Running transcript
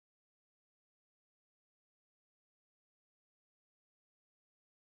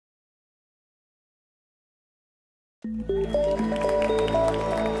As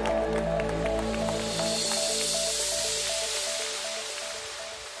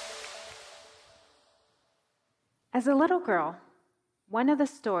a little girl, one of the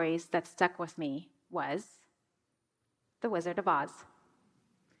stories that stuck with me was The Wizard of Oz.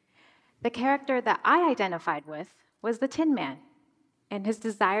 The character that I identified with was the Tin Man and his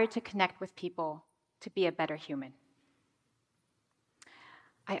desire to connect with people to be a better human.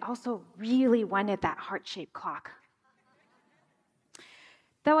 I also really wanted that heart-shaped clock.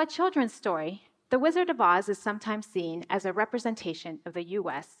 Though a children's story, The Wizard of Oz is sometimes seen as a representation of the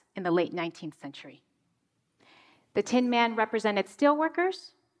US in the late 19th century. The Tin Man represented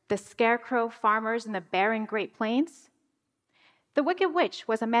steelworkers, the scarecrow farmers in the barren Great Plains. The Wicked Witch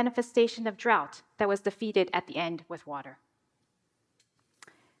was a manifestation of drought that was defeated at the end with water.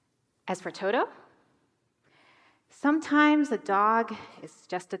 As for Toto, sometimes a dog is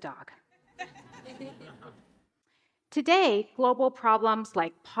just a dog. Today, global problems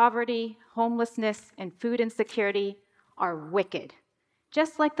like poverty, homelessness, and food insecurity are wicked,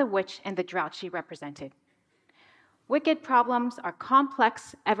 just like the witch and the drought she represented. Wicked problems are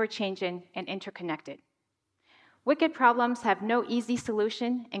complex, ever-changing, and interconnected. Wicked problems have no easy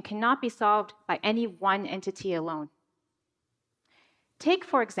solution and cannot be solved by any one entity alone. Take,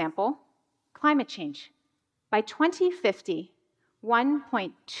 for example, climate change. By 2050,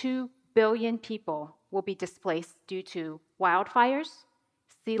 1.2 billion people will be displaced due to wildfires,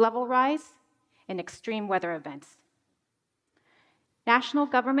 sea level rise, and extreme weather events. National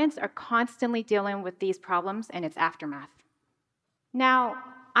governments are constantly dealing with these problems and its aftermath. Now,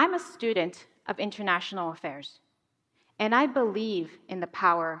 I'm a student of international affairs, and I believe in the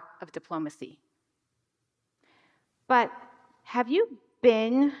power of diplomacy. But have you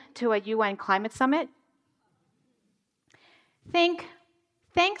been to a UN climate summit? Think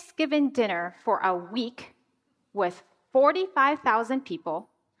Thanksgiving dinner for a week with 45,000 people,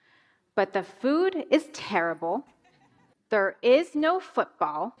 but the food is terrible, there is no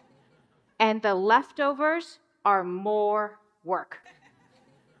football, and the leftovers are more work.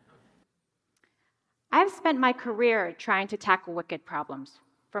 I've spent my career trying to tackle wicked problems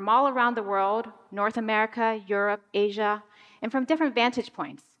from all around the world, North America, Europe, Asia, and from different vantage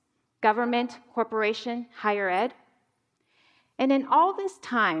points, government, corporation, higher ed. And in all this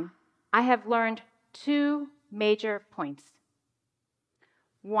time, I have learned two major points.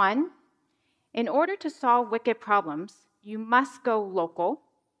 One, in order to solve wicked problems, you must go local.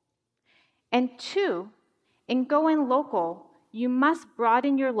 And two, in going local, you must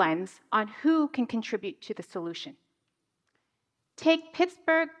broaden your lens on who can contribute to the solution. Take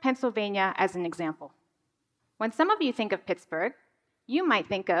Pittsburgh, Pennsylvania as an example. When some of you think of Pittsburgh, you might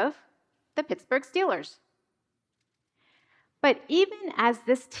think of the Pittsburgh Steelers. But even as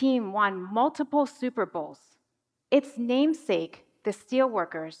this team won multiple Super Bowls, its namesake, the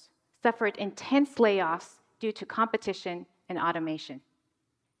steelworkers, suffered intense layoffs due to competition and automation.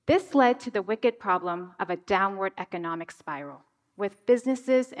 This led to the wicked problem of a downward economic spiral, with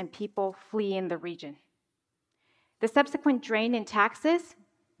businesses and people fleeing the region. The subsequent drain in taxes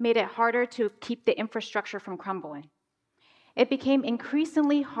made it harder to keep the infrastructure from crumbling. It became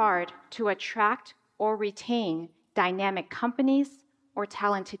increasingly hard to attract or retain dynamic companies or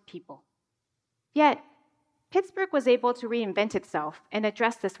talented people. Yet, Pittsburgh was able to reinvent itself and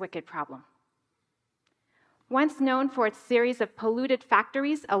address this wicked problem. Once known for its series of polluted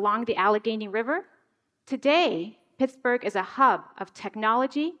factories along the Allegheny River, today, Pittsburgh is a hub of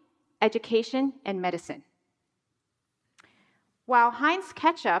technology, education, and medicine. While Heinz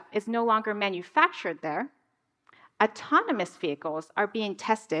ketchup is no longer manufactured there, autonomous vehicles are being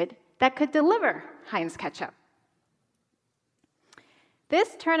tested that could deliver Heinz ketchup.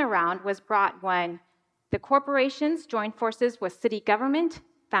 This turnaround was brought when the corporations joined forces with city government,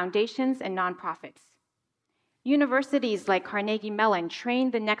 foundations, and nonprofits. Universities like Carnegie Mellon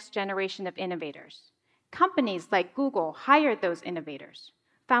trained the next generation of innovators. Companies like Google hired those innovators.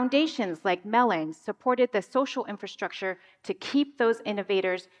 Foundations like Mellon supported the social infrastructure to keep those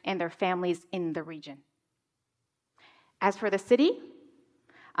innovators and their families in the region. As for the city,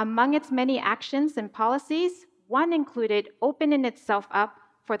 among its many actions and policies, one included opening itself up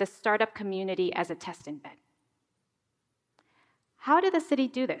for the startup community as a testing bed. How did the city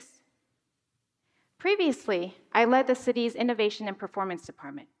do this? Previously, I led the city's Innovation and Performance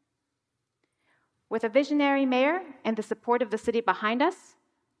Department. With a visionary mayor and the support of the city behind us,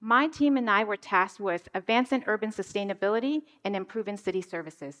 my team and I were tasked with advancing urban sustainability and improving city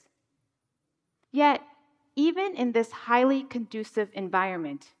services. Yet, even in this highly conducive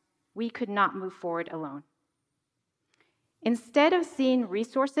environment, we could not move forward alone. Instead of seeing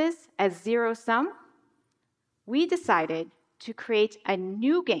resources as zero-sum, we decided to create a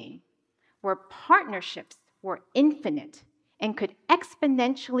new game where partnerships were infinite and could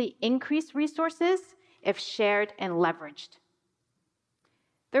exponentially increase resources if shared and leveraged.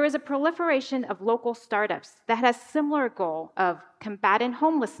 There is a proliferation of local startups that has a similar goal of combating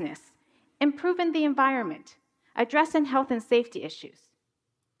homelessness, improving the environment, addressing health and safety issues.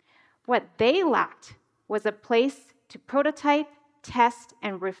 What they lacked was a place to prototype, test,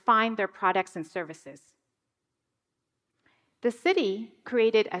 and refine their products and services. The city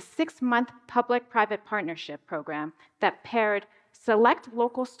created a 6-month public-private partnership program that paired select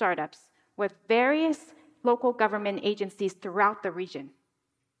local startups with various local government agencies throughout the region.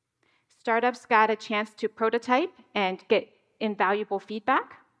 Startups got a chance to prototype and get invaluable feedback.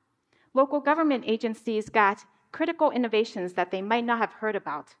 Local government agencies got critical innovations that they might not have heard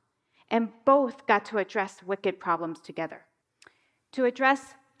about, and both got to address wicked problems together. To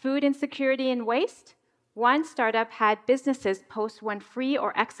address food insecurity and waste, one startup had businesses post when free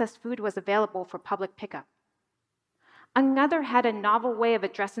or excess food was available for public pickup. Another had a novel way of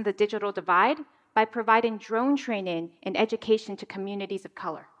addressing the digital divide by providing drone training and education to communities of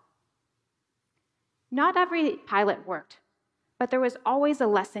color. Not every pilot worked, but there was always a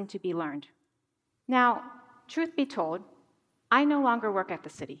lesson to be learned. Now, truth be told, I no longer work at the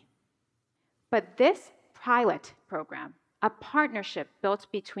city. But this pilot program, a partnership built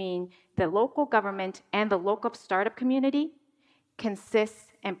between the local government and the local startup community, consists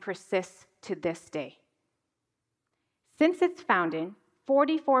and persists to this day. Since its founding,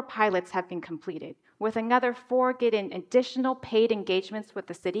 44 pilots have been completed, with another 4 getting additional paid engagements with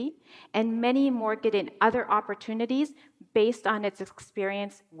the city, and many more getting other opportunities based on its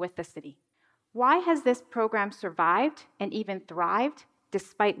experience with the city. Why has this program survived and even thrived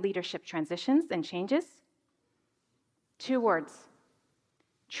despite leadership transitions and changes? 2 words: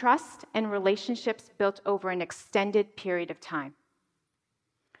 trust and relationships built over an extended period of time.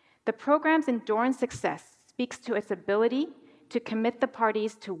 The program's enduring success speaks to its ability to commit the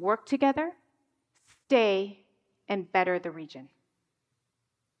parties to work together, stay, and better the region.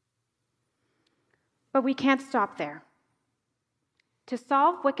 But we can't stop there. To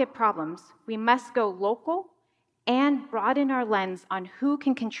solve wicked problems, we must go local and broaden our lens on who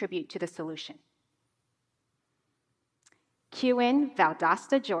can contribute to the solution. Cue in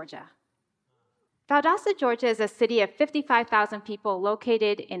Valdosta, Georgia. Valdosta, Georgia is a city of 55,000 people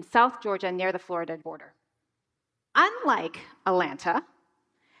located in South Georgia near the Florida border. Unlike Atlanta,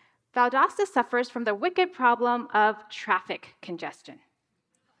 Valdosta suffers from the wicked problem of traffic congestion.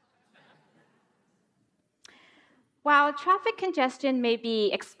 While traffic congestion may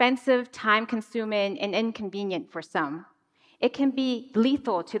be expensive, time-consuming, and inconvenient for some, it can be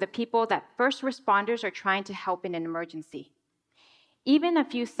lethal to the people that first responders are trying to help in an emergency. Even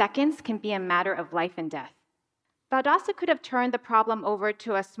a few seconds can be a matter of life and death. Valdosta could have turned the problem over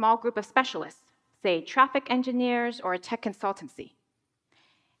to a small group of specialists, say traffic engineers or a tech consultancy,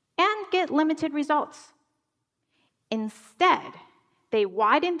 and get limited results. Instead, they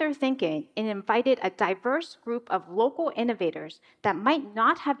widened their thinking and invited a diverse group of local innovators that might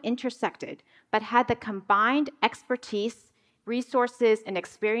not have intersected, but had the combined expertise, resources, and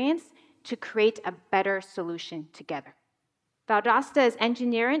experience to create a better solution together. Valdosta's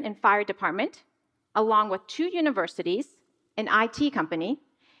engineering and fire department, along with 2 universities, an IT company,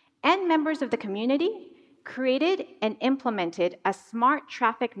 and members of the community, created and implemented a smart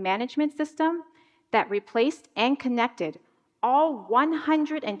traffic management system that replaced and connected all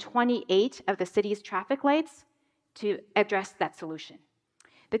 128 of the city's traffic lights to address that solution.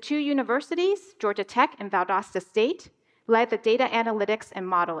 The 2 universities, Georgia Tech and Valdosta State, led the data analytics and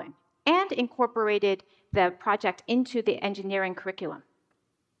modeling and incorporated the project into the engineering curriculum.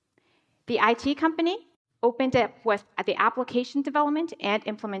 The IT company opened up with the application development and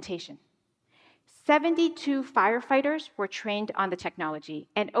implementation. 72 firefighters were trained on the technology,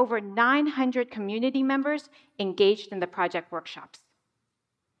 and over 900 community members engaged in the project workshops.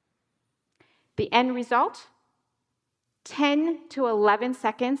 The end result? 10 to 11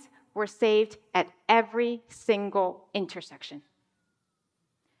 seconds were saved at every single intersection.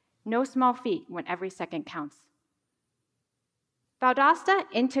 No small feat when every second counts. Valdosta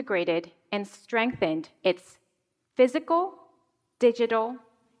integrated and strengthened its physical, digital,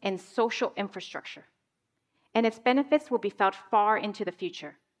 and social infrastructure, and its benefits will be felt far into the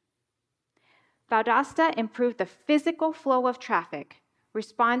future. Valdosta improved the physical flow of traffic,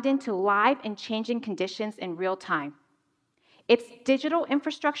 responding to live and changing conditions in real time. Its digital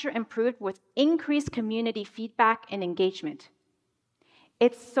infrastructure improved with increased community feedback and engagement.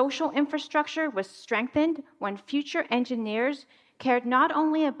 Its social infrastructure was strengthened when future engineers cared not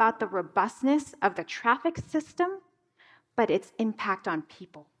only about the robustness of the traffic system, but its impact on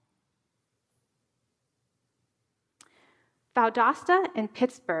people. Valdosta and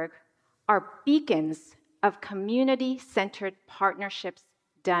Pittsburgh are beacons of community-centered partnerships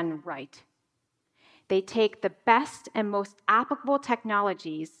done right. They take the best and most applicable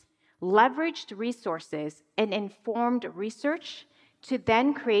technologies, leveraged resources, and informed research to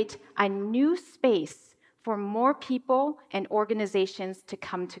then create a new space for more people and organizations to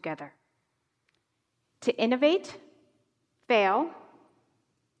come together. To innovate, fail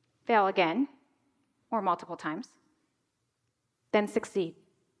again, or multiple times, then succeed.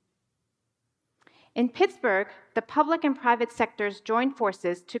 In Pittsburgh, the public and private sectors joined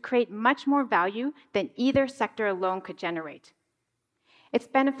forces to create much more value than either sector alone could generate. Its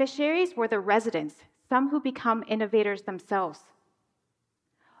beneficiaries were the residents, some who become innovators themselves.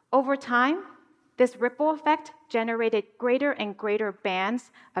 Over time, this ripple effect generated greater and greater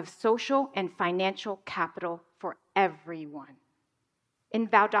bands of social and financial capital for everyone. In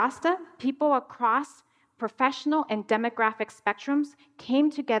Valdosta, people across professional and demographic spectrums came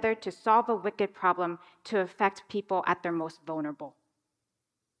together to solve a wicked problem to affect people at their most vulnerable.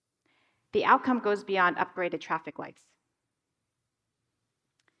 The outcome goes beyond upgraded traffic lights.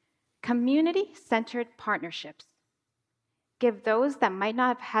 Community-centered partnerships give those that might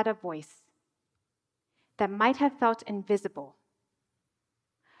not have had a voice, that might have felt invisible,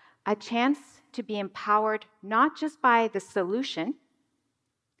 a chance to be empowered not just by the solution,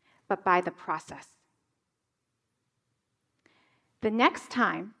 but by the process. The next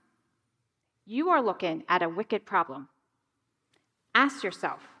time you are looking at a wicked problem, ask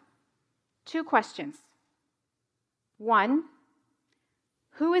yourself 2 questions. 1,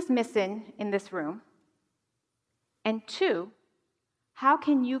 who is missing in this room? And 2, how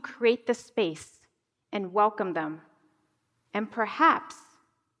can you create the space and welcome them? And perhaps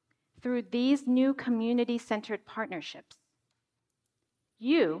through these new community-centered partnerships,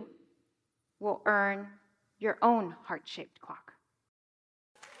 you will earn your own heart-shaped clock.